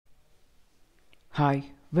Hi,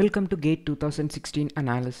 welcome to GATE 2016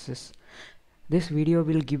 analysis. This video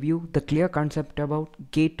will give you the clear concept about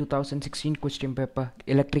GATE 2016 question paper,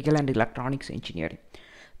 Electrical and Electronics Engineering.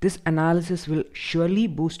 This analysis will surely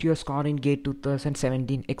boost your score in GATE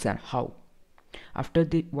 2017 exam. How? After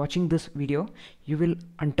watching this video, you will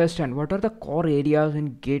understand what are the core areas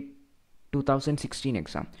in GATE 2016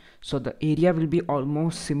 exam. So the area will be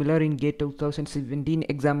almost similar in GATE 2017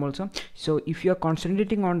 exam also. So if you are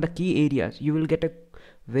concentrating on the key areas, you will get a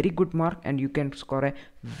very good mark and you can score a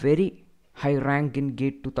very high rank in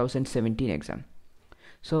GATE 2017 exam.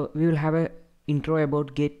 So we will have a intro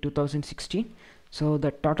about GATE 2016. So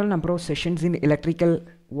the total number of sessions in electrical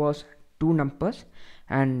was 2 numbers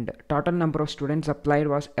and total number of students applied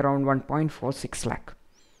was around 1.46 lakh,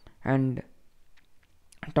 and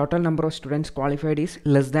total number of students qualified is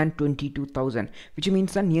less than 22,000, which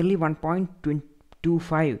means that nearly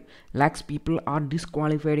 1.25 lakhs people are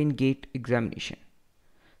disqualified in GATE examination.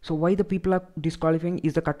 So why the people are disqualifying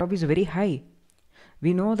is the cutoff is very high.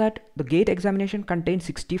 We know that the GATE examination contains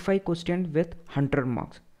 65 questions with 100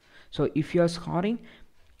 marks. So if you are scoring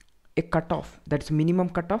a cutoff, that's minimum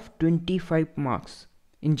cutoff 25 marks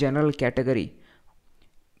in general category,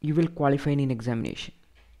 you will qualify in examination.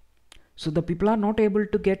 So the people are not able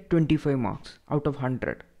to get 25 marks out of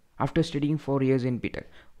 100 after studying 4 years in BTech.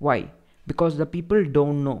 Why? Because the people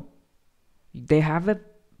don't know. They have a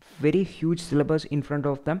very huge syllabus in front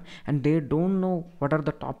of them and they don't know what are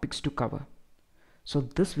the topics to cover. So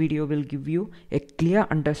this video will give you a clear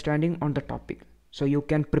understanding on the topic. So you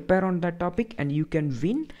can prepare on that topic and you can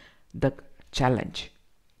win the challenge.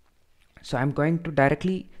 So I'm going to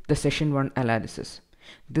directly the session 1 analysis.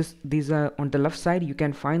 These are on the left side. You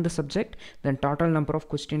can find the subject, then total number of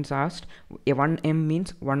questions asked. A 1M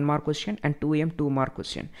means 1 mark question and 2M 2 mark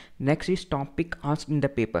question. Next is topic asked in the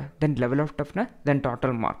paper, then level of toughness, then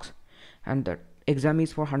total marks, and the exam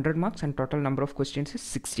is for 100 marks and total number of questions is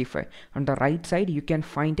 65. On the right side you can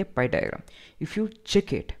find a pie diagram. If you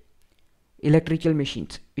check it, electrical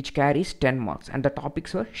machines, which carries 10 marks, and the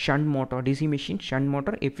topics were shunt motor, DC machine, shunt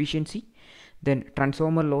motor, efficiency, then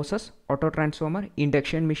transformer losses, auto transformer,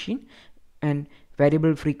 induction machine, and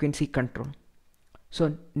variable frequency control.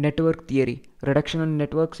 So network theory, reduction on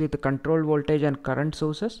networks with control voltage and current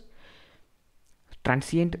sources,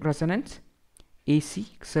 transient resonance, AC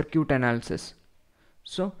circuit analysis.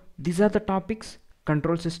 So these are the topics.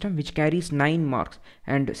 Control system, which carries 9 marks,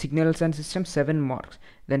 and signals and system 7 marks,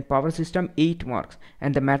 then power system 8 marks,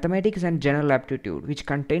 and the mathematics and general aptitude, which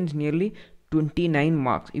contains nearly 29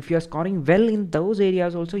 marks. If you are scoring well in those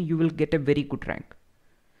areas also, you will get a very good rank.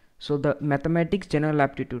 So the mathematics, general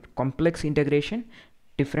aptitude, complex integration,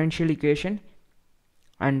 differential equation,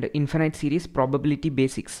 and infinite series, probability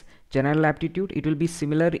basics. General aptitude, it will be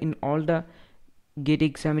similar in all the GATE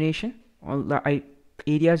examination. All the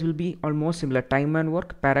areas will be almost similar. Time and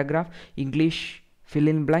work, paragraph, English, fill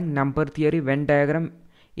in blank, number theory, Venn diagram,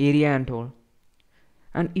 area and whole.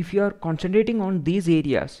 And if you are concentrating on these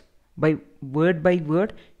areas, by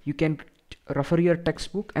word, you can refer your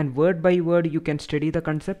textbook, and word by word you can study the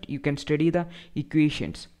concept, you can study the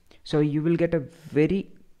equations. So you will get a very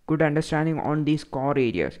good understanding on these core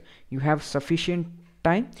areas. You have sufficient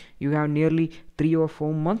time, you have nearly 3 or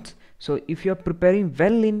 4 months. So if you are preparing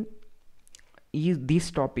well in these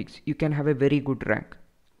topics, you can have a very good rank.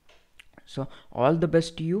 So all the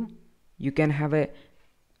best to you. You can have a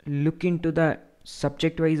look into the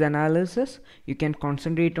subject wise analysis, you can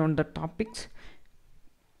concentrate on the topics,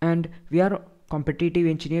 and we are competitive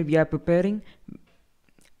engineer. We are preparing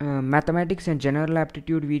mathematics and general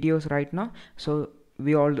aptitude videos right now. So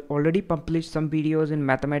we already published some videos in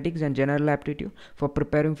mathematics and general aptitude for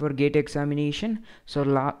preparing for GATE examination. So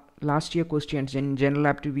last year questions in general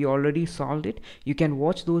aptitude we already solved it. You can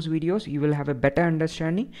watch those videos, you will have a better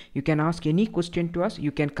understanding. You can ask any question to us,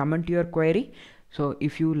 you can comment your query. So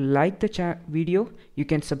if you like the video, you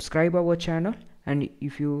can subscribe our channel, and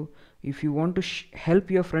if you want to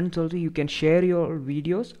help your friends also, you can share our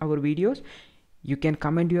videos. You can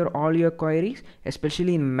comment all your queries,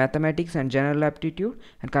 especially in mathematics and general aptitude.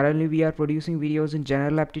 And currently we are producing videos in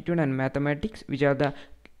general aptitude and mathematics, which are the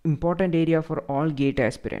important area for all GATE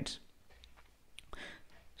aspirants.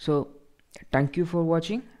 So thank you for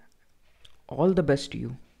watching. All the best to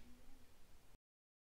you.